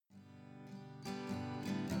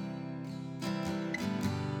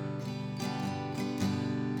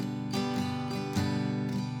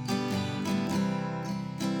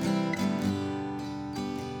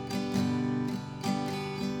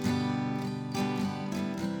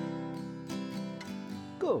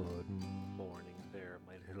Good morning there,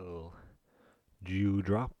 my little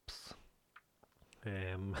dewdrops.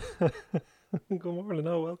 Um, good morning,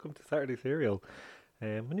 welcome to Saturday Cereal.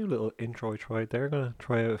 A new little intro I tried there. Gonna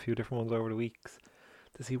try out a few different ones over the weeks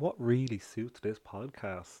to see what really suits this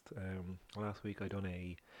podcast. Last week I done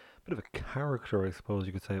a bit of a character, I suppose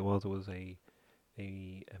you could say it was. It was a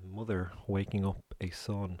mother waking up a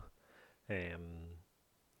son. It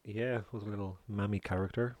was a little mammy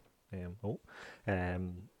character. Um, oh,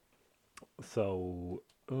 um,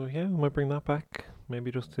 we might bring that back.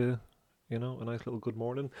 Maybe just to, a nice little good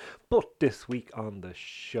morning. But this week on the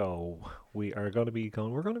show, we are going to be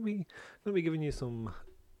going. We're going to be giving you some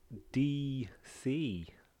DC,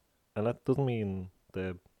 and that doesn't mean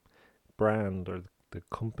the brand or the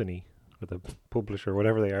company or the publisher,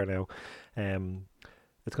 whatever they are now.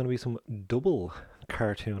 It's going to be some double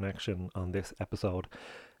cartoon action on this episode.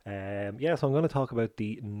 So I'm going to talk about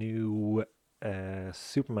the new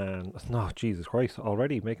Superman. No, Jesus Christ!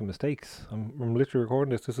 Already making mistakes. I'm literally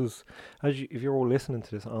recording this. This is if you're listening to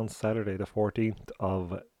this on Saturday, the 14th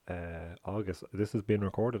of August. This has been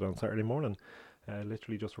recorded on Saturday morning.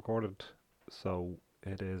 Literally just recorded, so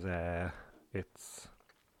it is. It's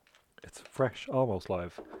fresh, almost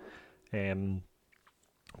live.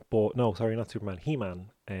 But no, sorry, not Superman. He-Man.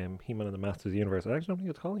 He-Man and the Masters of the Universe. I actually don't think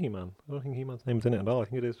it's called He-Man. I don't think He-Man's name's in it at all. I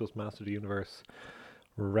think it is just Master of the Universe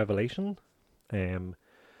Revelation.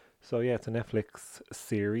 It's a Netflix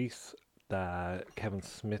series that Kevin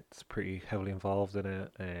Smith's pretty heavily involved in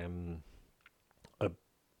it. A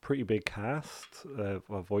pretty big cast of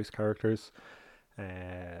voice characters.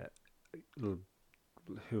 We've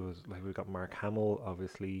got Mark Hamill,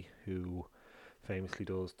 obviously, who famously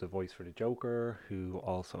does the voice for the Joker, who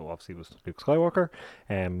also obviously was Luke Skywalker,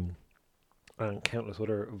 and countless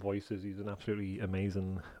other voices. He's an absolutely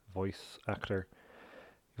amazing voice actor.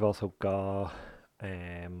 You've also got,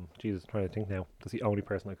 I'm trying to think now. That's the only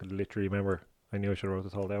person I could literally remember. I knew I should have wrote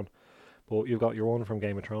this all down. But you've got your one from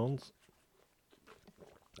Game of Thrones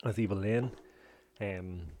as Evil Lynn.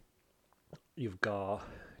 You've got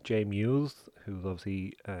Jay Mewes, who's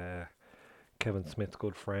obviously Kevin Smith's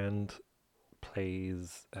good friend,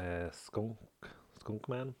 plays Skunk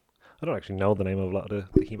Man. I don't actually know the name of a lot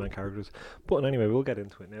of the He-Man characters, but anyway, we'll get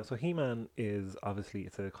into it now. So He-Man is obviously,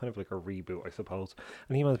 it's a kind of like a reboot, I suppose,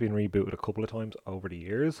 and He-Man's been rebooted a couple of times over the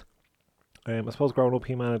years. I suppose growing up,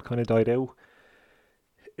 He-Man had kind of died out.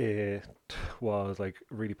 It was like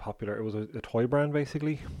really popular. It was a toy brand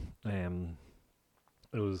basically.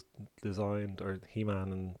 It was designed, or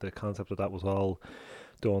He-Man and the concept of that was all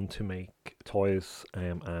done to make toys,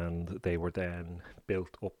 and they were then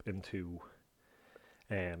built up into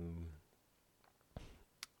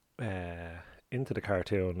the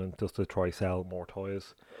cartoon and just to try sell more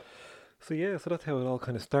toys. So that's how it all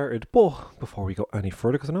kind of started. But before we go any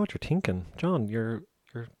further, because I know what you're thinking, John, you're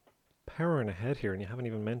powering ahead here, and you haven't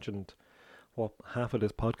even mentioned what half of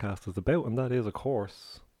this podcast is about, and that is, of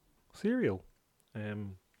course, cereal.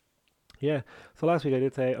 So last week I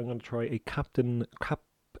did say I'm going to try a Captain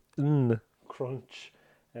Crunch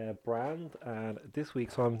brand, and this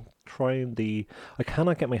week, so I'm trying I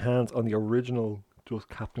cannot get my hands on the original just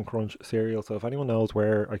Captain Crunch cereal, so if anyone knows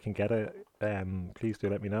where I can get it, please do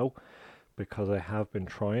let me know, because I have been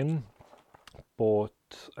trying. But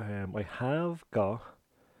I have got,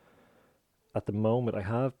 at the moment, I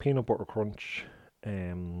have Peanut Butter Crunch,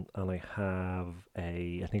 and I have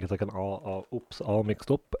I think it's like an all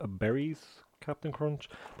mixed up berries Captain Crunch.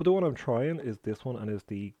 But the one I'm trying is this one, and is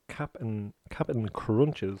the Captain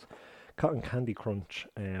Crunches Cotton Candy Crunch.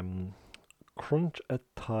 Crunch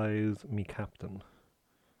ties me Captain.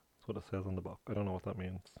 That's what it says on the box. I don't know what that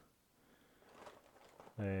means.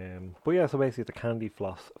 So basically it's a candy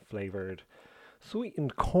floss flavoured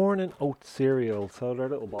sweetened corn and oat cereal. So they're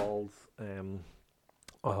little balls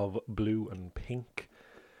of blue and pink.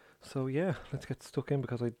 So let's get stuck in,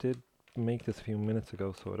 because I did make this a few minutes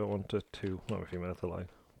ago, so I don't want it to, not a few minutes, a lie,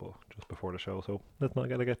 but just before the show, so let's not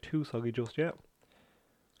get too soggy just yet.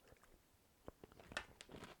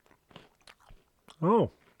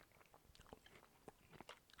 Oh,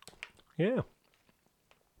 yeah,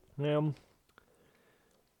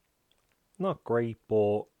 not great,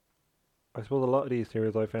 but I suppose a lot of these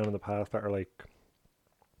cereals I found in the past that are like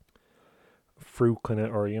fruit kind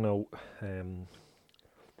of, or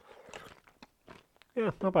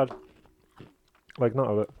not bad. Like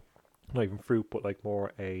not even fruit, but like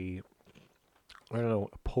more a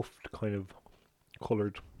puffed kind of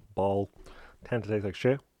coloured ball. Tend to taste like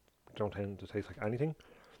shit. Don't tend to taste like anything.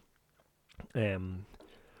 They're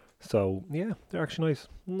actually nice.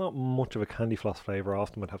 Not much of a candy floss flavour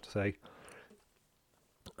off them, I'd have to say.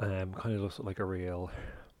 Kind of looks like a real.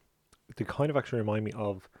 They kind of actually remind me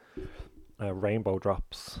of Rainbow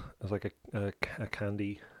Drops. It's like a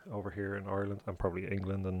candy over here in Ireland and probably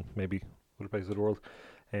England and maybe other places of the world.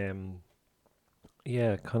 Um,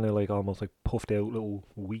 yeah, kind of like almost like puffed out little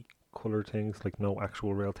wheat colored things, like no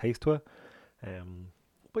actual real taste to it. Um,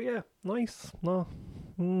 but yeah, nice. No,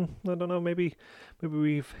 I don't know. Maybe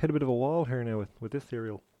we've hit a bit of a wall here now with this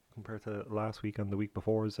cereal compared to last week and the week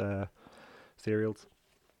before's cereals.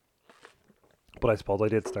 But I suppose I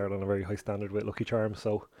did start on a very high standard with Lucky Charms,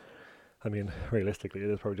 so I mean, realistically, it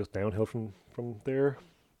is probably just downhill from there.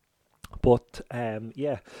 But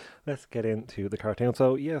yeah, let's get into the cartoon.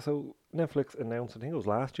 So yeah, so Netflix announced, I think it was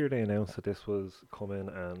last year, they announced that this was coming,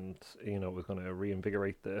 and it was going to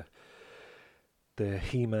reinvigorate the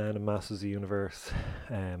He-Man and Masters of the Universe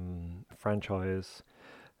franchise.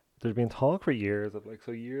 There's been talk for years of like,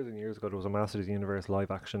 so years and years ago there was a Masters of the Universe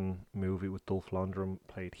live action movie with Dolph Lundgren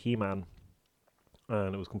played He-Man,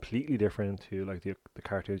 and it was completely different to like the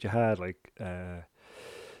cartoons you had, like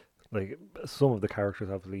some of the characters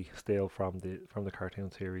obviously still from the cartoon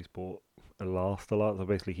series, but it lost a lot. So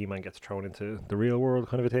basically, He-Man gets thrown into the real world,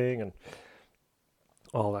 kind of a thing, and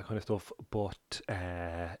all that kind of stuff. But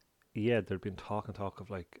yeah, there'd been talk of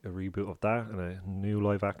like a reboot of that and a new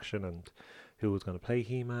live action, and who was going to play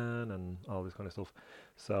He-Man and all this kind of stuff.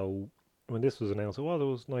 So when this was announced, it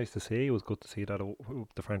was nice to see. It was good to see that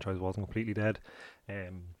the franchise wasn't completely dead.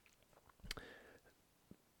 Um,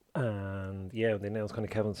 and yeah, they announced kind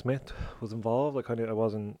of Kevin Smith was involved. I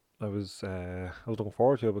was looking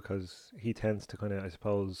forward to it because he tends to kind of, I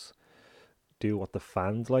suppose, do what the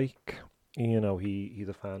fans like. He's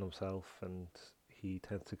a fan himself, and he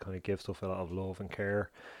tends to kind of give stuff a lot of love and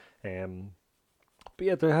care. Um, but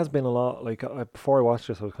yeah, there has been a lot. Like before I watched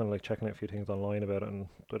this, I was kind of like checking out a few things online about it, and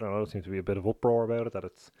I don't know, there seems to be a bit of uproar about it, that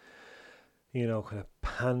it's kind of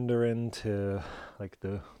pandering to like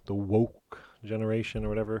the woke generation or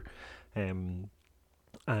whatever. Um,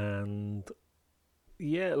 and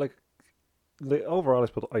yeah, like overall, I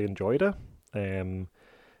suppose I enjoyed it. Um,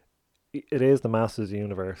 it is the Masters of the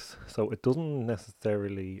Universe, so it doesn't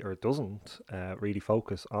necessarily, or it doesn't really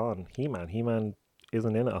focus on He-Man. He-Man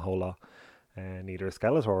isn't in it a whole lot, and neither is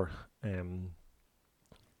Skeletor. Um,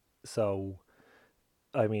 so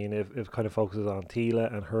I mean, if it kind of focuses on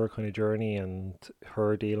Tila and her kind of journey and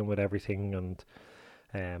her dealing with everything, and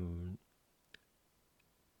um,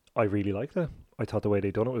 I really liked it. I thought the way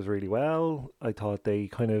they done it was really well. I thought they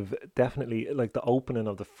kind of definitely like the opening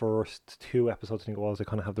of the first two episodes. I think it was, they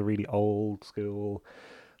kind of have the really old school,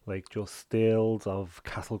 like just stills of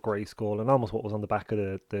Castle Grayskull and almost what was on the back of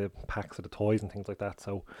the packs of the toys and things like that.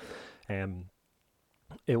 So, um,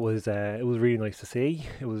 it was really nice to see.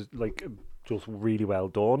 It was like just really well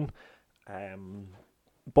done. Um,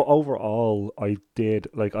 but overall, I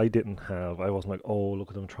wasn't like, oh, look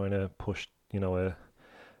at them trying to push a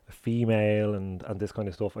female and this kind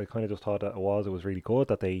of stuff. I kind of just thought that it was really good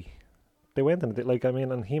that they went and did, like, I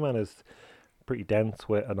mean, and He-Man is pretty dense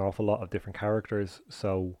with an awful lot of different characters.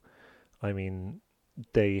 So I mean,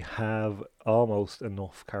 they have almost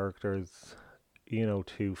enough characters,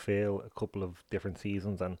 to fill a couple of different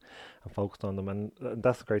seasons and focused on them. And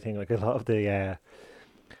that's the great thing. Like a lot of the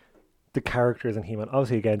characters in He-Man,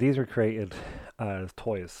 obviously, again, these were created as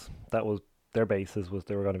toys. That was their basis, was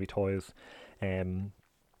they were going to be toys. Um,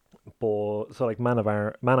 but so like Man at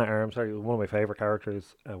Arms, sorry, was one of my favorite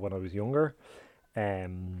characters when I was younger.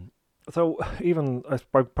 Um, so even I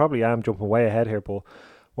probably am jumping way ahead here, but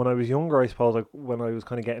when I was younger, I suppose like when I was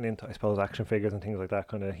kind of getting into, I suppose, action figures and things like that,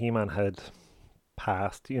 kind of He-Man had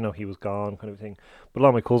passed. He was gone, kind of thing. But a lot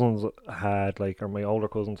of my cousins had like, or my older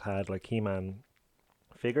cousins had like He-Man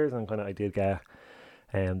figures, and kind of I did get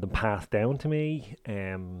them passed down to me.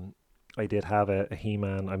 I did have a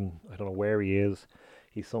He-Man. I don't know where he is.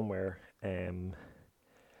 He's somewhere.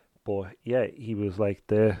 But yeah, he was like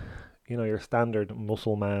your standard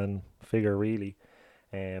muscle man figure, really.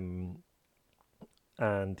 Um,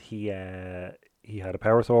 and he had a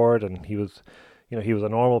power sword, and he was a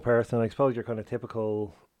normal person. I suppose your kind of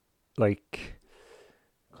typical, like,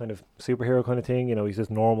 kind of superhero kind of thing. He's this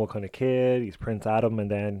normal kind of kid. He's Prince Adam,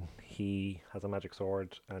 and then he has a magic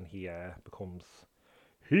sword, and he becomes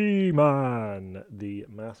He-Man, the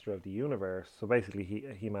master of the universe. So basically,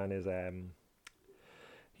 He-Man is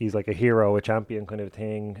he's like a hero, a champion kind of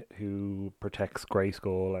thing who protects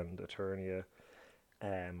Grayskull and Eternia.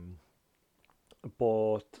 Um,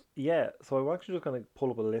 but yeah, so I'm actually just gonna pull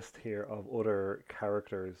up a list here of other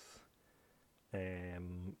characters,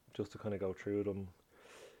 just to kind of go through them.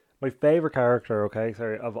 My favorite character, okay,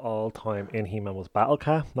 sorry, of all time in He-Man was Battle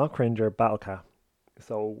Cat, not Cringer, Battle Cat.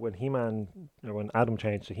 So when Adam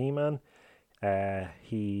changed to He-Man,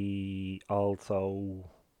 he also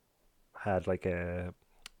had like a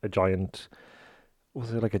giant,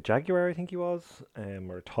 was it like a jaguar? I think he was,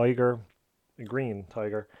 or a tiger, a green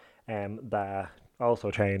tiger, that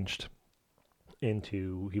also changed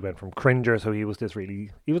into. He went from Cringer, so he was a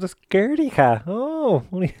scaredy cat. Oh,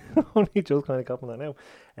 only only just kind of copping that now.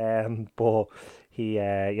 But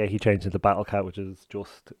he changed into Battle Cat, which is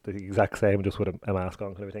just the exact same, just with a mask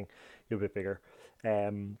on kind of thing. You're a bit bigger.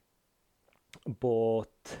 Um,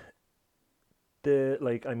 but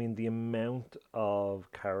the amount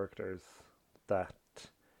of characters that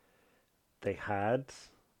they had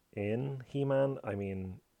in He-Man,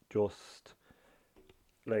 just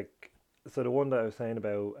like, so the one that I was saying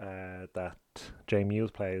about that Jay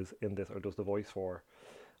Muse plays in this, or does the voice for,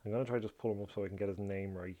 I'm gonna try to just pull him up so I can get his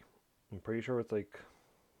name right. I'm pretty sure it's like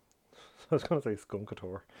I was gonna say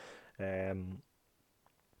Skunkator. Um,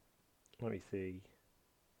 Let me see.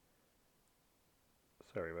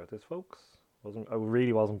 Sorry about this, folks. I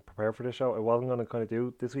really wasn't prepared for this show. I wasn't gonna kind of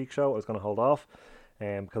do this week's show. I was gonna hold off,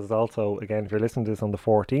 because it's also, again, if you're listening to this on the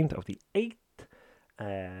 14th of the 8th.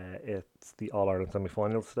 It's the All Ireland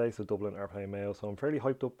semi-finals today, so Dublin are playing Mayo, so I'm fairly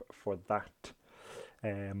hyped up for that.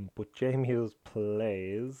 But Jamie Hughes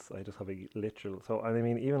plays. I just have a literal. So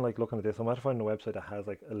even like looking at this, I'm actually finding a website that has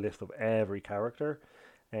like a list of every character.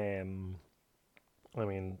 Um,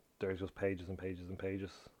 there's just pages and pages and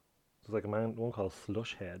pages. There's like one called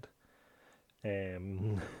Slushhead.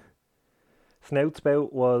 Um,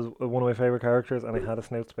 Snoutspout was one of my favorite characters, and I had a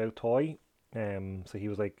Snoutspout toy. So he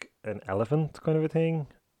was like an elephant kind of a thing.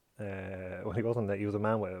 Well, he wasn't that. He was a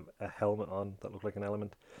man with a helmet on that looked like an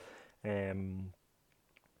element. Um,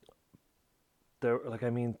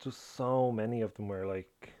 just so many of them were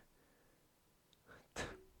like.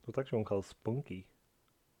 There's actually one called Spunky.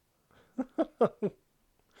 I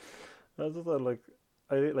was just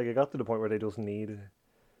I got to the point where they just need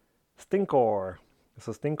Stinkor.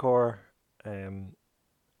 So Stinkor, um,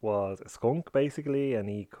 was a skunk basically, and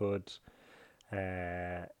he could,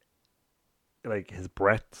 uh, like his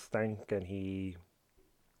breath stank, and he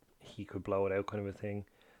could blow it out, kind of a thing.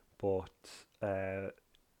 But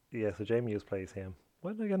yeah, so Jamie Hughes plays him.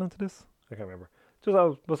 Why did I get onto this? I can't remember.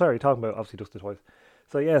 Sorry, talking about obviously just the toys.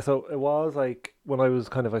 So yeah, so it was like when I was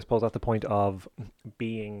kind of, I suppose, at the point of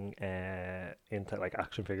being into like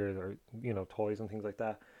action figures, or toys and things like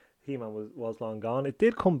that. He-Man was long gone. It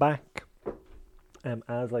did come back,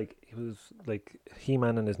 as like it was like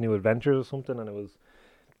He-Man and his new adventures or something, and it was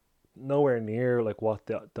nowhere near like what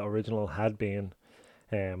the original had been.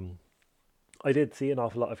 Um, I did see an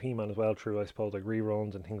awful lot of He-Man as well through, I suppose, like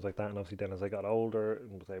reruns and things like that. And obviously, then as I got older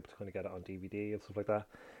and was able to kind of get it on DVD and stuff like that,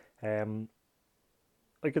 um,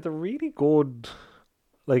 like it's a really good.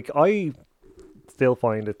 Like I still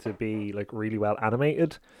find it to be like really well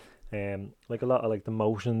animated. Like a lot of like the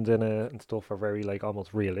motions in it and stuff are very like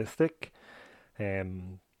almost realistic.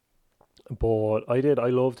 Um, but I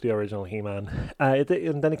loved the original He-Man. And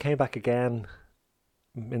then it came back again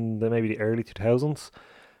in maybe the early 2000s,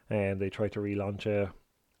 and they tried to relaunch it.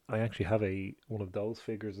 I actually have a one of those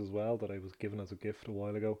figures as well that I was given as a gift a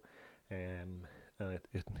while ago, and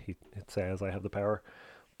it says I have the power,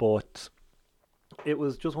 but it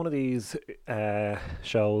was just one of these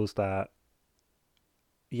shows that,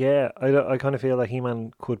 yeah, I kind of feel that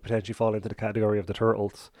He-Man could potentially fall into the category of the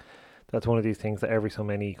Turtles. That's one of these things that every so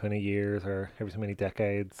many kind of years or every so many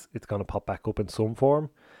decades, it's going to pop back up in some form,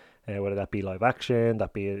 whether that be live action,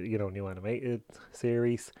 that be a new animated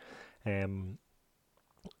series. Um,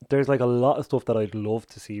 there's like a lot of stuff that I'd love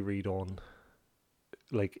to see redone,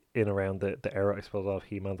 like in around the era, I suppose, of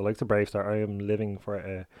He-Man. The likes of Brave Star. I am living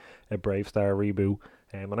for a Brave Star reboot,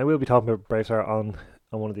 and I will be talking about Brave Star on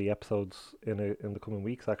one of the episodes in the coming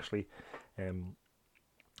weeks, actually. Um,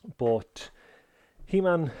 but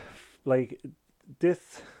He-Man, like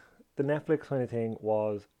this, the Netflix kind of thing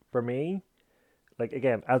was for me, like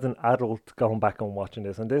again as an adult going back and watching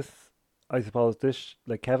this, and this, I suppose, this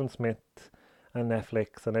like Kevin Smith and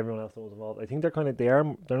Netflix and everyone else that was involved. I think they're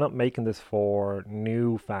not making this for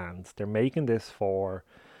new fans. They're making this for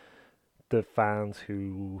the fans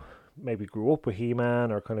who maybe grew up with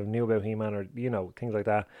He-Man or kind of knew about He-Man, or things like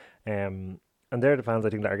that. And they're the fans I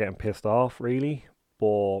think that are getting pissed off really.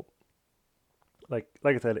 But like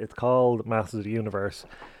I said, it's called Masters of the Universe.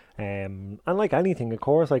 And like anything, of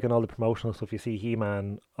course, like in all the promotional stuff, you see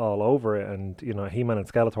He-Man all over it, and He-Man and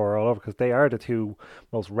Skeletor are all over, because they are the two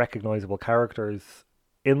most recognizable characters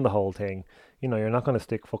in the whole thing. You're not going to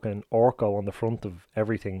stick fucking Orko on the front of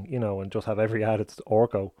everything, and just have every ad it's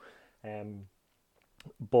Orko. Um,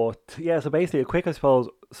 But yeah, so basically, a quick, I suppose,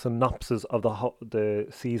 synopsis of the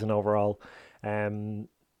season overall. Um,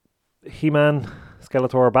 He-Man,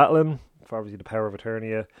 Skeletor are battling for obviously the power of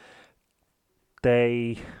Eternia.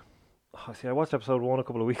 They, oh, see, I watched episode one a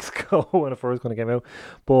couple of weeks ago when it first kind of came out.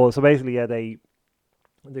 But so basically, yeah, they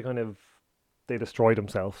kind of they destroy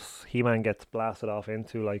themselves. He-Man gets blasted off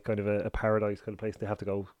into like kind of a paradise kind of place. They have to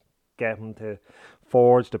go get him to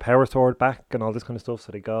forge the power sword back and all this kind of stuff.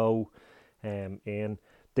 So they go in.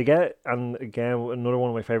 They get, and again, another one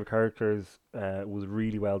of my favorite characters was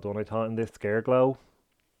really well done. I thought in this Scareglow,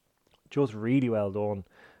 just really well done.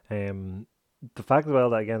 Um, the fact as well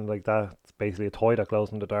that again, like that's basically a toy that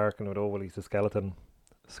glows in the dark, and oh well, he's a skeleton.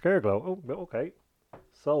 Scareglow. Oh, okay,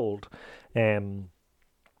 sold. Um,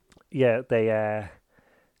 yeah, they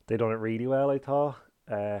done it really well. I thought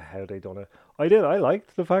how they done it. I did. I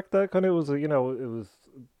liked the fact that kind of was it was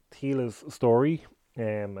Tila's story.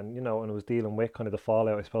 And and it was dealing with kind of the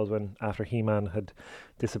fallout, I suppose, when after He-Man had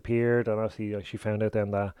disappeared, and obviously she found out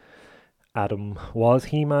then that Adam was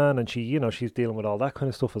He-Man, and she's dealing with all that kind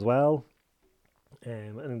of stuff as well.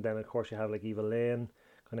 And then of course you have like Eva Lynn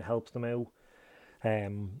kind of helps them out.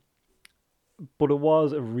 Um, but it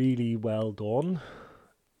was a really well done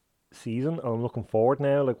season. I'm looking forward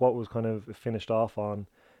now, like what was kind of finished off on.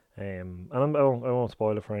 I won't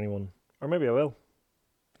spoil it for anyone, or maybe I will.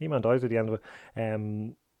 He-Man dies at the end of it.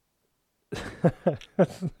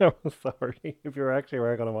 No, sorry. If you're actually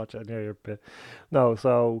were going to watch it, I know you're a bit. No,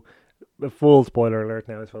 so a full spoiler alert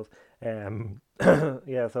now, I suppose. Um,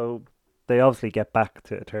 yeah, so they obviously get back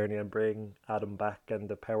to Eternia and bring Adam back, and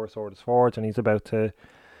the power sword is forged, and he's about to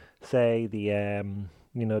say the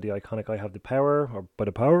iconic "I have the power" or "By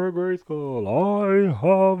the power of Grayskull, I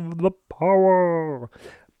have the power."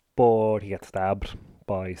 But he gets stabbed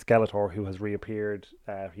by Skeletor, who has reappeared.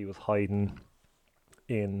 He was hiding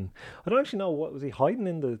in. I don't actually know what was he hiding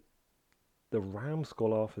in the ram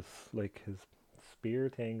skull office, like his spear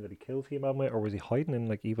thing that he kills him with, or was he hiding in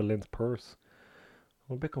like Eva Lynn's purse?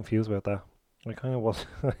 I'm a bit confused about that. I kind of was,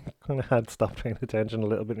 I kind of had stopped paying attention a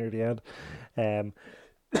little bit near the end. Um,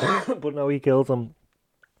 but no, he kills him,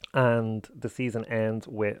 and the season ends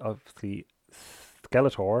with obviously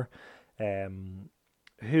Skeletor, um,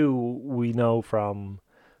 who we know from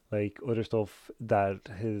like other stuff that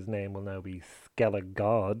his name will now be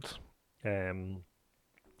Skelegod. Um,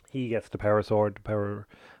 he gets the power sword, the power,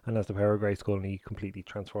 and has the power of Grayskull, and he completely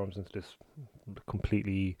transforms into this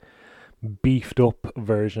completely beefed up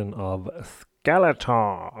version of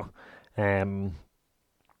Skeletor. Um,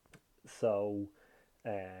 so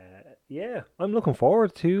yeah, I'm looking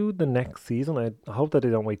forward to the next season. I hope that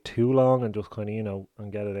they don't wait too long and just kind of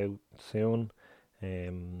and get it out soon.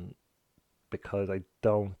 Um, because I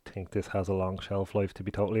don't think this has a long shelf life, to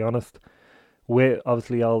be totally honest. With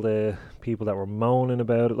obviously all the people that were moaning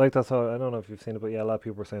about it, like that's how I don't know if you've seen it, but yeah, a lot of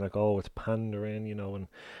people were saying like, oh, it's pandering, and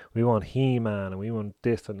we want He-Man and we want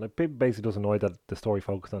this, and like people basically just annoyed that the story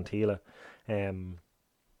focused on Tila. Um,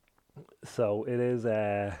 so it is,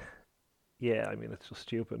 yeah, I mean it's just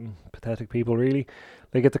stupid and pathetic people, really.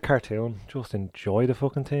 Like it's a cartoon, just enjoy the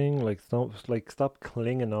fucking thing. Stop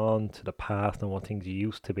clinging on to the past and what things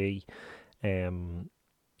used to be. Um,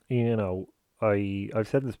 you know, I've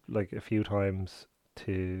said this like a few times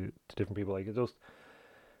to different people. Like it just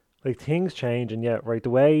like things change, and yet right the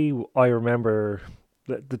way I remember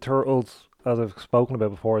the Turtles, as I've spoken about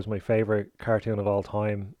before, is my favorite cartoon of all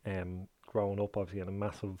time. Growing up, obviously, in a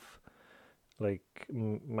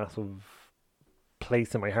massive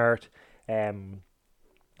place in my heart. Um,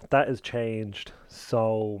 that has changed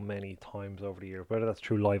so many times over the years, whether that's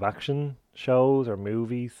through live action shows or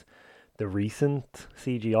movies, the recent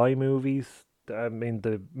CGI movies. I mean,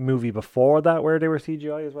 the movie before that, where they were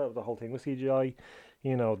CGI as well, the whole thing was CGI.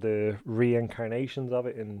 The reincarnations of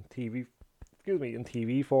it in TV, in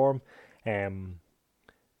TV form. Um,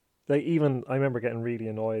 like even I remember getting really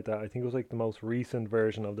annoyed that I think it was like the most recent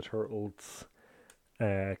version of the Turtles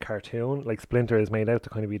cartoon. Like Splinter is made out to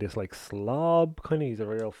kind of be this like slob, kind of he's a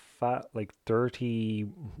real fat, like dirty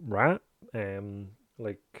rat.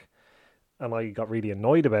 Like, and I got really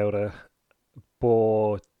annoyed about it,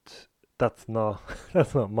 but that's not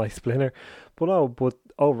that's not my Splinter. But no, but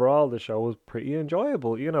overall the show was pretty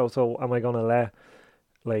enjoyable, So am I gonna let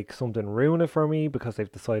like something ruin it for me because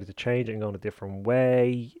they've decided to change it and go in a different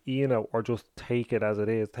way, or just take it as it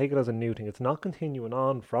is, take it as a new thing. It's not continuing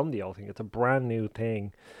on from the old thing. It's a brand new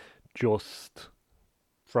thing, just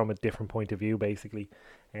from a different point of view, basically.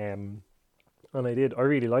 Um, and I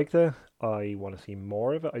really liked it. I want to see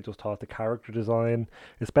more of it. I just thought the character design,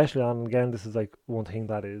 especially again, this is like one thing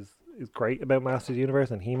that is great about Masters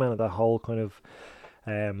Universe and He-Man and that whole kind of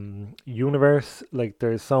universe. Like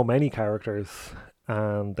there's so many characters,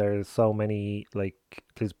 and there's so many, like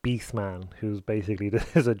there's Beastman, who's basically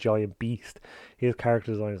there's a giant beast. His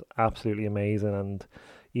character design is absolutely amazing, and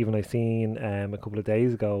even I seen a couple of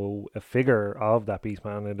days ago a figure of that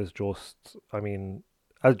Beastman. It is just, I mean,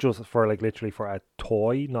 as just for like literally for a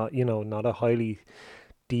toy, not not a highly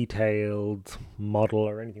detailed model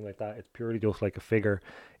or anything like that. It's purely just like a figure.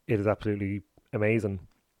 It is absolutely amazing.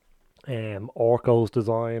 Orko's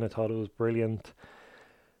design, I thought it was brilliant.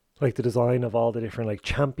 Like the design of all the different like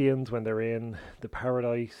champions when they're in the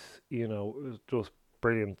paradise, it was just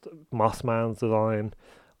brilliant. Mossman's design.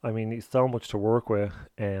 I mean, he's so much to work with.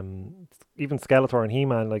 Even Skeletor and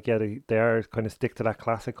He-Man, like yeah, they are kind of stick to that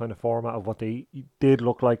classic kind of format of what they did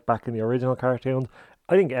look like back in the original cartoons.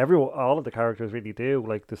 I think all of the characters really do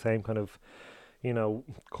like the same kind of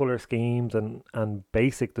color schemes and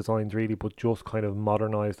basic designs really, but just kind of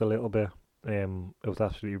modernized a little bit. It was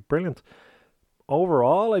absolutely brilliant.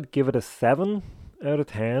 Overall, I'd give it a 7 out of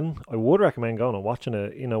 10. I would recommend going and watching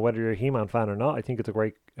it. Whether you're a He-Man fan or not, I think it's a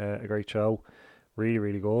great show. Really,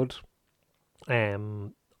 really good.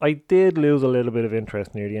 I did lose a little bit of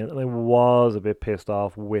interest near the end, and I was a bit pissed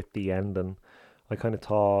off with the ending. I kind of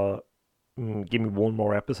thought, give me one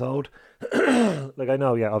more episode. Like I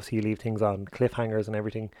know, yeah, obviously you leave things on cliffhangers and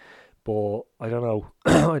everything, but I don't know.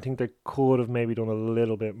 I think they could have maybe done a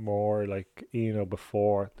little bit more, like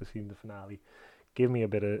before the season finale. Give me a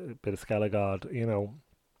bit of Skelegod.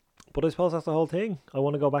 But I suppose that's the whole thing. I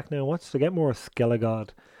want to go back now and watch to get more Skelegod,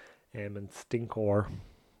 and Stinkor,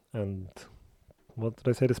 and what did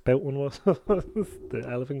I say the spout one was? The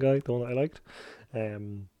elephant guy, the one that I liked.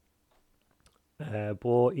 Um,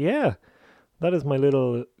 but yeah, that is my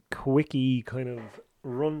little quickie kind of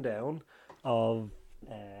rundown of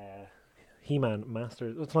He-Man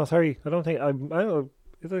Masters. It's not, sorry, I don't think I don't know.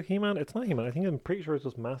 Is it He-Man? It's not He-Man. I'm pretty sure it's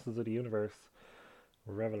just Masters of the Universe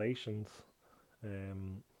Revelations.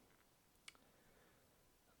 Um,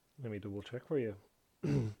 Let me double check for you.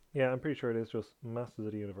 Yeah, I'm pretty sure it is just Masters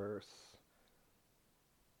of the Universe.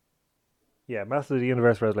 Yeah, Masters of the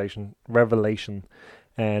Universe Revelation,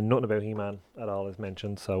 and nothing about He-Man at all is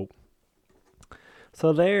mentioned. So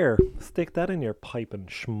there, stick that in your pipe and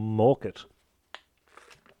smoke it.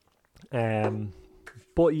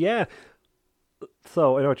 But yeah,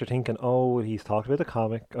 so I know what you're thinking. Oh, he's talked about the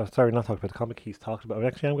comic. Oh, sorry, not talked about the comic. He's talked about.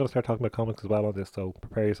 Actually, I'm going to start talking about comics as well on this. So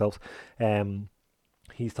prepare yourselves. Um,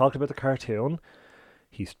 he's talked about the cartoon.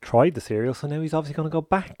 He's tried the cereal, so now he's obviously going to go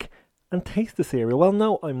back and taste the cereal. Well,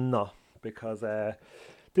 no, I'm not, because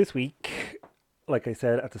this week, like I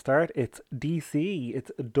said at the start, it's DC.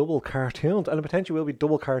 It's double cartoons, and it potentially will be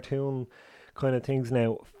double cartoon kind of things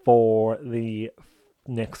now for the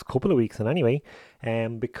next couple of weeks. And anyway,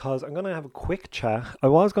 because I'm gonna have a quick chat. I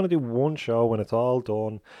was gonna do one show when it's all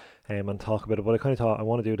done, and talk about it, but I kind of thought I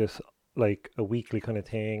want to do this like a weekly kind of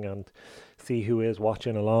thing and see who is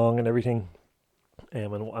watching along and everything,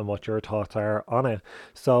 and what your thoughts are on it.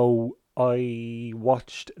 So I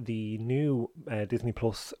watched the new Disney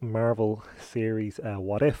Plus Marvel series,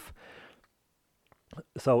 What If.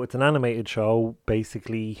 So it's an animated show,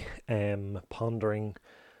 basically, pondering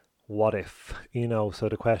what if, so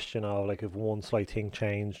the question of like if one slight thing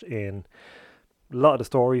changed in a lot of the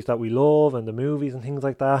stories that we love and the movies and things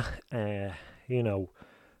like that, you know,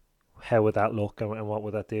 how would that look, and what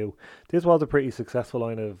would that do? This was a pretty successful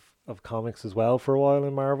line of comics as well for a while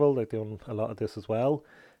in Marvel. They've done a lot of this as well.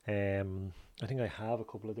 I think I have a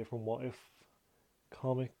couple of different What If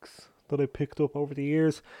comics that I picked up over the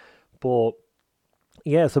years, but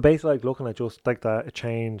yeah, so basically, like looking at just like that, a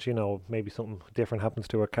change, maybe something different happens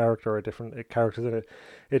to a character, or a different character's in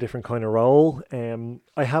a different kind of role.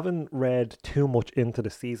 I haven't read too much into the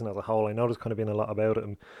season as a whole. I know there's kind of been a lot about it,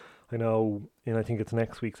 and I know, I think it's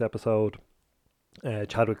next week's episode.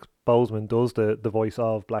 Chadwick Boseman does the voice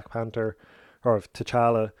of Black Panther, or of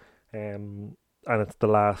T'Challa, and it's the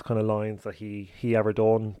last kind of lines that he ever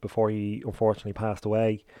done before he unfortunately passed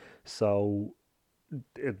away. So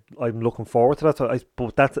I'm looking forward to that.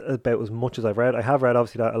 But that's about as much as I've read. I have read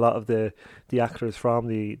obviously that a lot of the actors from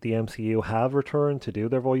the MCU have returned to do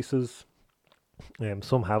their voices.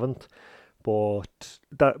 Some haven't, but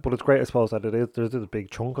it's great, I suppose, that there's a big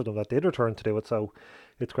chunk of them that did return to do it. So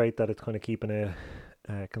it's great that it's kind of keeping it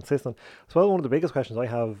consistent. So one of the biggest questions I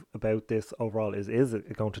have about this overall is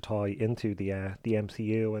it going to tie into the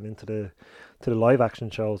MCU and into the live action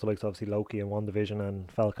shows, like obviously Loki and WandaVision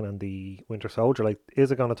and Falcon and the Winter Soldier? Like,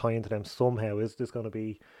 is it going to tie into them somehow? Is this going to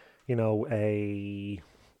be, a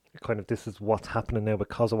kind of, this is what's happening now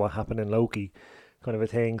because of what happened in Loki kind of a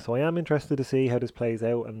thing? So I am interested to see how this plays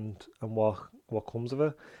out and what comes of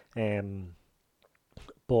it.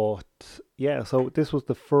 But yeah, so this was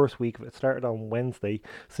the first week of it. It started on Wednesday.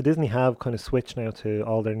 So Disney have kind of switched now to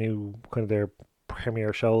all their new kind of their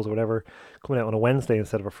premiere shows or whatever coming out on a Wednesday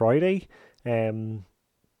instead of a Friday. Um,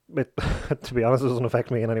 it, to be honest, it doesn't affect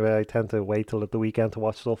me in any way. I tend to wait till the weekend to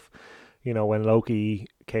watch stuff. You know, when Loki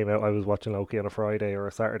came out, I was watching Loki on a Friday or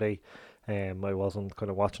a Saturday. I wasn't kind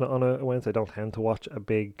of watching it on a Wednesday. I don't tend to watch a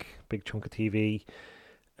big chunk of TV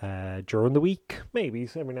during the week. Maybe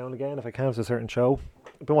every now and again if I can, it's a certain show.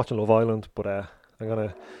 I've been watching Love Island, but I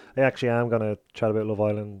actually am gonna chat about Love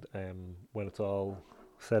Island when it's all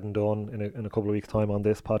said and done in a couple of weeks' time on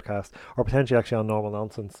this podcast, or potentially actually on Normal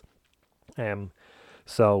Nonsense. Um,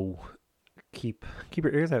 so keep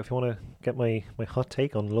your ears out if you want to get my hot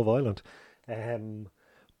take on Love Island.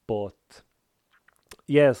 But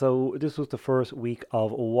yeah, so this was the first week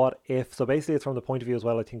of What If. So basically, it's from the point of view as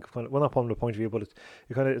well. I think kind of, well, not from the point of view, but it's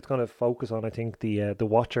going to focus on, I think, the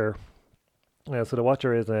Watcher. So the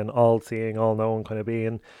Watcher is an all-seeing, all-knowing kind of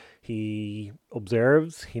being. He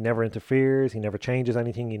observes. He never interferes. He never changes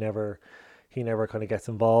anything. He never kind of gets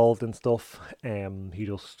involved in stuff. He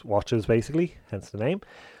just watches basically, hence the name.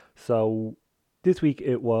 So this week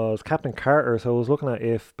it was Captain Carter. So I was looking at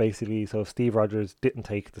if basically, so Steve Rogers didn't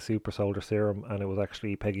take the super soldier serum, and it was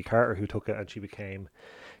actually Peggy Carter who took it, and she became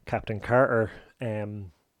Captain Carter.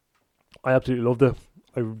 I absolutely loved it.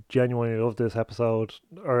 I genuinely loved this episode,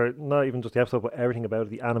 or not even just the episode, but everything about it.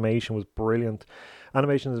 The animation was brilliant.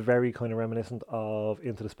 Animation is very kind of reminiscent of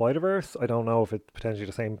Into the Spider-Verse. I don't know if it's potentially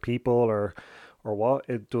the same people or what.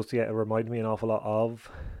 It does, yeah, it reminded me an awful lot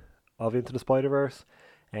of Into the Spider-Verse.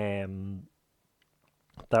 Um,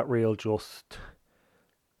 that real just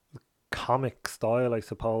comic style, I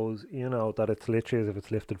suppose. You know, that it's literally as if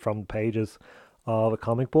it's lifted from the pages of a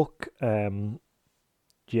comic book.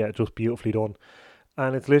 Yeah, just beautifully done.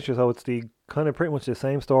 And it's literally, so it's the kind of pretty much the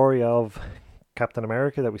same story of Captain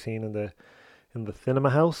America that we've seen in the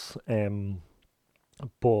cinema house.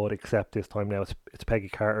 But except this time now it's Peggy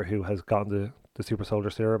Carter who has gotten the super soldier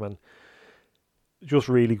serum, and just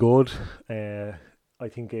really good. I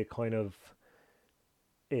think it kind of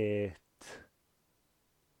it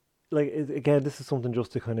again, this is something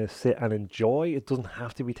just to kind of sit and enjoy. It doesn't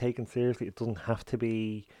have to be taken seriously. It doesn't have to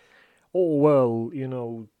be, oh well,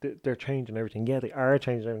 they're changing everything. Yeah, they are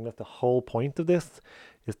changing everything. That's the whole point of this,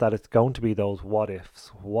 is that it's going to be those what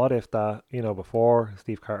ifs. What if that, before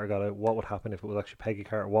Steve Carter got out, what would happen if it was actually Peggy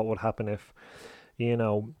Carter? What would happen if, you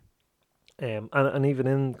know and even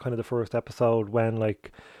in kind of the first episode, when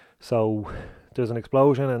so there's an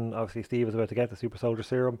explosion, and obviously Steve is about to get the super soldier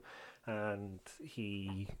serum, and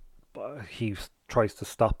he tries to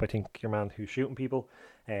stop, I think, your man who's shooting people,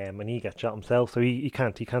 and he gets shot himself, so he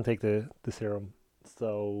can't take the serum.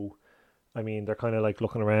 So I mean, they're kind of like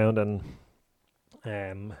looking around, and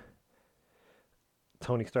um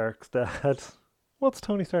Tony Stark's dad. What's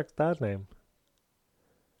Tony Stark's dad's name?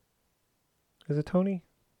 Is it Tony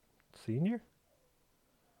Senior?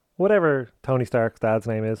 Whatever Tony Stark's dad's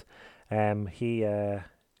name is. The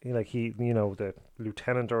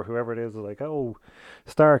lieutenant or whoever it is like, oh,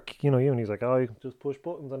 Stark, and he's like, oh, you can just push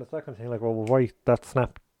buttons, and it's that kind of thing. Like, well, why that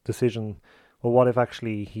snap decision? Well, what if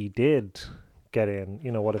actually he did get in?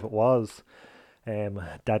 What if it was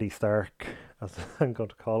Daddy Stark, as I'm going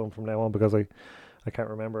to call him from now on, because I can't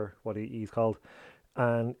remember what he's called,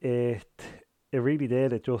 and it really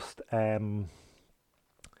did. It just and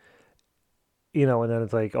then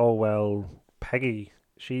it's like, oh well, Peggy,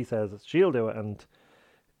 she says she'll do it, and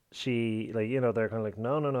she, they're kind of like,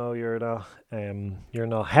 no, you're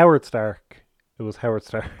not Howard Stark. It was Howard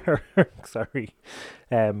Stark. Sorry.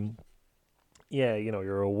 Yeah,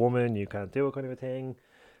 you're a woman, you can't do it, kind of a thing.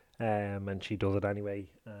 And she does it anyway,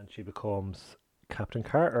 and she becomes Captain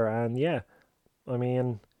Carter. And yeah, I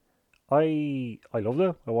mean, I loved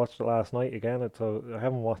it. I watched it last night again. I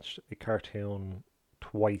haven't watched a cartoon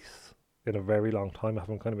twice in a very long time. I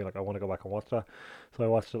haven't kind of been like, I want to go back and watch that. So I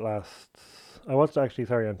watched it actually,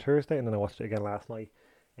 sorry, on Thursday, and then I watched it again last night,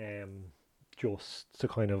 just to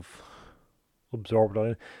kind of absorb it all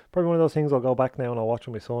in. Probably one of those things I'll go back now and I'll watch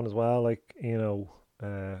with my son as well. I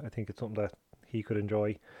think it's something that he could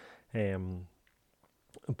enjoy. But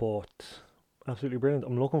absolutely brilliant.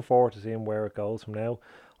 I'm looking forward to seeing where it goes from now.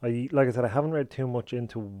 Like I said, I haven't read too much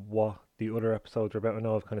into what the other episodes are about. I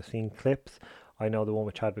know I've kind of seen clips. I know the one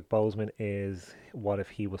with Chadwick Boseman is what if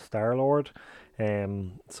he was Star Lord.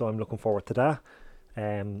 So I'm looking forward to that.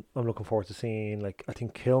 I'm looking forward to seeing, I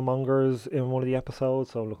think Killmonger's in one of the episodes,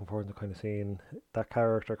 so I'm looking forward to kind of seeing that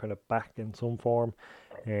character kind of back in some form.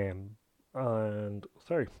 And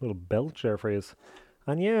sorry, little belch there for you.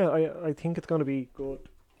 And yeah, I think it's going to be good.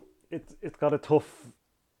 It's got a tough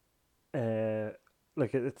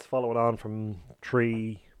like it's following on from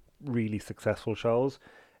three really successful shows.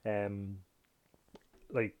 Um,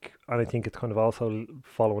 and I think it's kind of also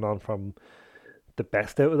following on from the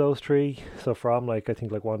best out of those three. So from like I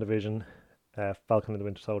think like WandaVision, Falcon and the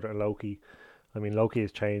Winter Soldier, and Loki. I mean, Loki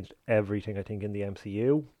has changed everything I think in the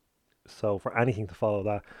MCU. So for anything to follow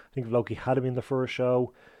that, I think if Loki had been the first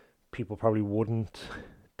show, people probably wouldn't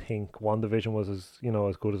think WandaVision was as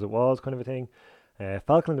good as it was, kind of a thing.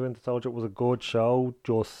 Falcon and the Winter Soldier was a good show.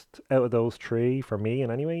 Just out of those three, for me,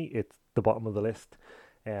 and anyway, it's the bottom of the list.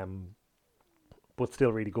 Um, but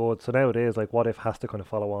still really good. So now it is like, what if has to kind of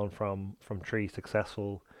follow on from three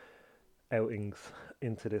successful outings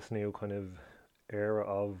into this new kind of era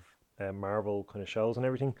of Marvel kind of shows and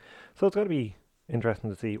everything. So it's going to be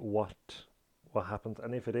interesting to see what happens,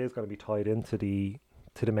 and if it is going to be tied into the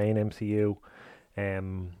main MCU,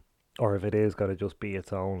 um, or if it is going to just be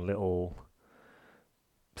its own little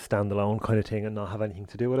standalone kind of thing and not have anything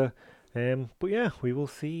to do with it. But yeah, we will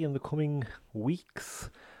see in the coming weeks,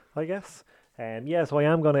 I guess. Yeah, so I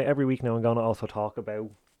am gonna every week now. I'm gonna also talk about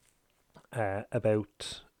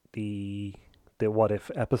the what if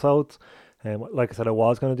episodes. Like I said, I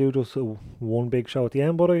was gonna do just one big show at the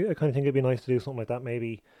end, but I kind of think it'd be nice to do something like that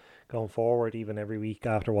maybe going forward, even every week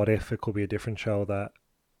after what if it could be a different show that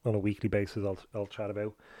on a weekly basis I'll chat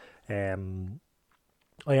about. Um,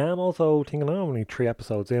 I am also thinking I'm only 3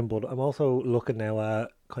 episodes in, but I'm also looking now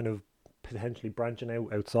at kind of potentially branching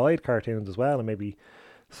out outside cartoons as well, and maybe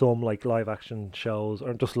some like live action shows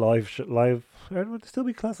or just live. Or would it still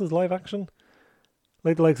be classed as live action?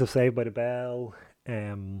 Like the likes of Saved by the Bell,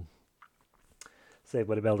 um, Saved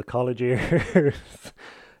by the Bell, the College Years.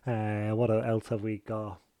 What else have we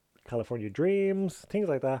got? California Dreams, things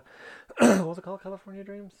like that. What's it called? California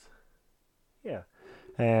Dreams. Yeah.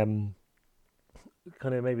 Um,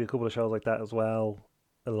 Kind of maybe a couple of shows like that as well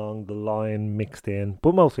along the line mixed in,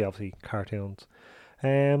 but mostly obviously cartoons.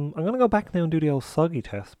 I'm gonna go back now and do the old soggy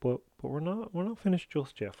test, but we're not finished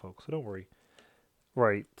just yet, folks. So don't worry.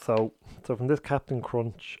 Right. So from this Captain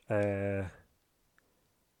Crunch,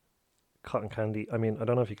 cotton candy. I mean, I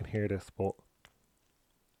don't know if you can hear this, but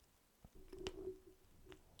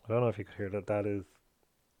I don't know if you can hear that. That is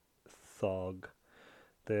sog.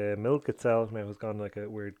 The milk itself now has gone like a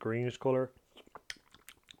weird greenish color.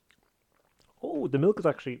 Oh, the milk is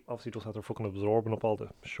actually obviously just after fucking absorbing up all the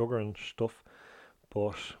sugar and stuff.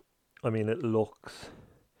 But I mean, it looks.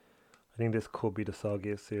 I think this could be the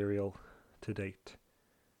soggiest cereal to date.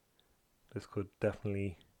 This could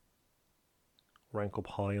definitely rank up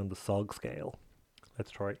high on the sog scale.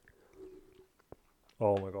 Let's try.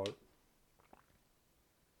 Oh my god.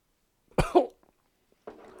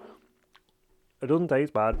 It doesn't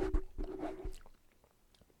taste bad,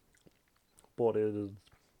 but it is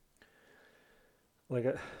like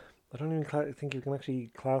I don't even think you can actually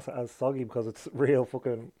class it as soggy because it's real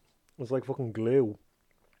fucking. It's like fucking glue.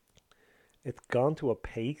 It's gone to a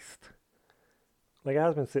paste. Like it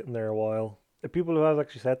has been sitting there a while. If people who have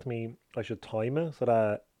actually said to me I should time it so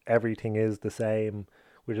that everything is the same,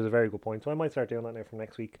 which is a very good point. So I might start doing that now from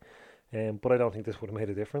next week. But I don't think this would have made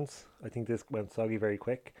a difference. I think this went soggy very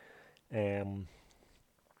quick. Um,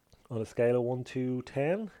 on a scale of 1 to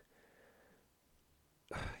 10,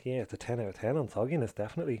 yeah, it's a 10 out of 10 on sogginess,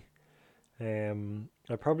 definitely.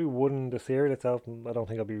 I probably wouldn't the cereal itself. I don't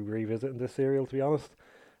think I'll be revisiting this cereal to be honest.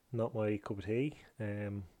 Not my cup of tea.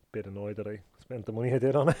 Bit annoyed that I spent the money I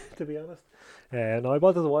did on it to be honest. No, I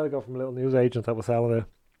bought this a while ago from a little news agent that was selling it.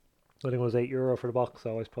 I think it was €8 for the box,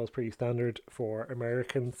 so I suppose pretty standard for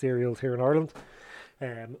American cereals here in Ireland.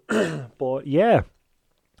 But yeah.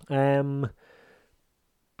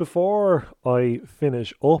 Before I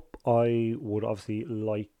finish up, I would obviously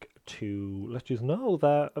like to let you know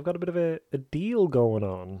that I've got a bit of a deal going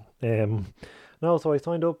on. No, so I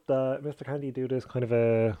signed up that Mr. Candy do this kind of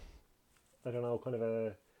a, I don't know, kind of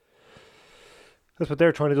a, that's what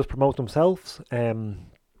they're trying to just promote themselves.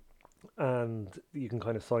 And you can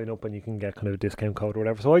kind of sign up and you can get kind of a discount code or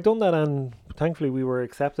whatever. So I done that and thankfully we were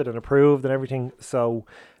accepted and approved and everything. So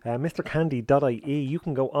MrCandy.ie, you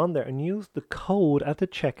can go on there and use the code at the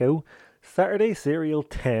checkout, Saturday Cereal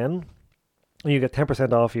 10, and you get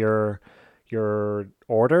 10% off your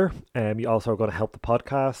order. You also are going to help the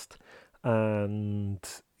podcast. And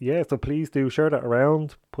yeah, so please do share that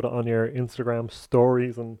around, put it on your Instagram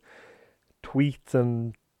stories and tweets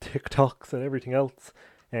and TikToks and everything else.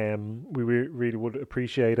 We really would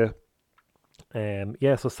appreciate it.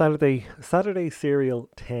 Yeah, so Saturday Cereal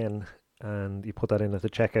 10, and you put that in at the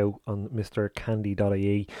checkout on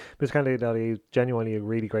MrCandy.ie. MrCandy.ie is genuinely a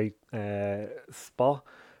really great spot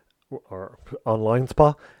or online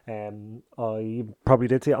spa. I probably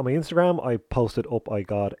did see it on my Instagram. I posted up. I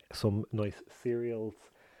got some nice cereals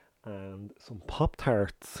and some Pop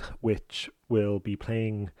Tarts, which will be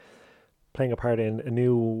playing a part in a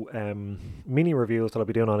new mini reviews that I'll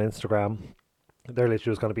be doing on Instagram. They're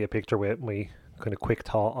literally just going to be a picture with my kind of quick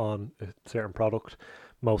thought on a certain product,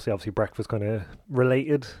 mostly obviously breakfast kind of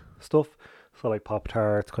related stuff. So like Pop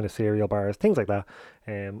Tarts, kind of cereal bars, things like that.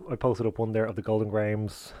 I posted up one there of the Golden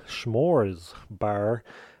Grahams S'mores bar.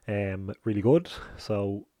 Really good.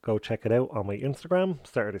 So go check it out on my Instagram,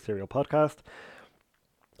 Started a Cereal Podcast.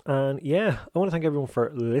 And yeah, I want to thank everyone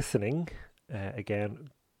for listening. Again,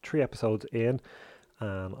 3 episodes in,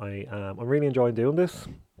 and I'm really enjoying doing this.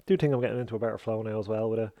 Do think I'm getting into a better flow now as well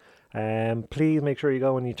with it. Please make sure you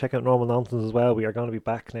go and you check out Normal Nonsense as well. We are going to be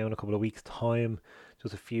back now in a couple of weeks' time.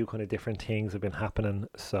 Just a few kind of different things have been happening,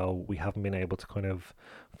 so we haven't been able to kind of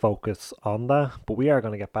focus on that. But we are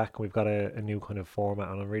going to get back, and we've got a new kind of format,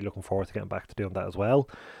 and I'm really looking forward to getting back to doing that as well.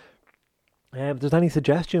 If there's any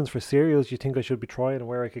suggestions for cereals you think I should be trying and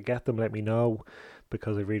where I could get them, let me know,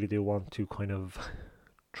 because I really do want to kind of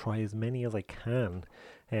try as many as I can.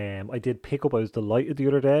 I did pick up, I was delighted the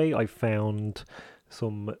other day, I found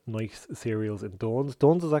some nice cereals in Dunn's.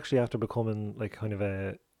 Dunn's is actually after becoming like kind of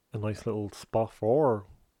a nice little spot for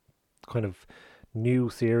kind of new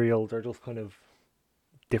cereals. They're just kind of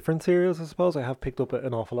different cereals, I suppose. I have picked up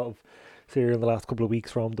an awful lot of cereal in the last couple of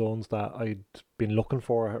weeks from Dunn's that I'd been looking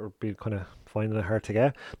for or been kind of finding it hard to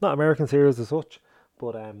get. Not American cereals as such,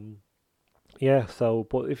 but yeah, so,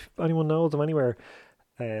 but if anyone knows of anywhere,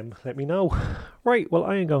 let me know. Right, well,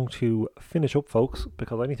 I am going to finish up, folks,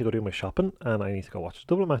 because I need to go do my shopping and I need to go watch the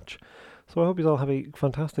Dublin match. So I hope you all have a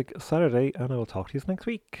fantastic Saturday, and I will talk to you next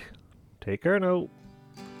week. Take care now.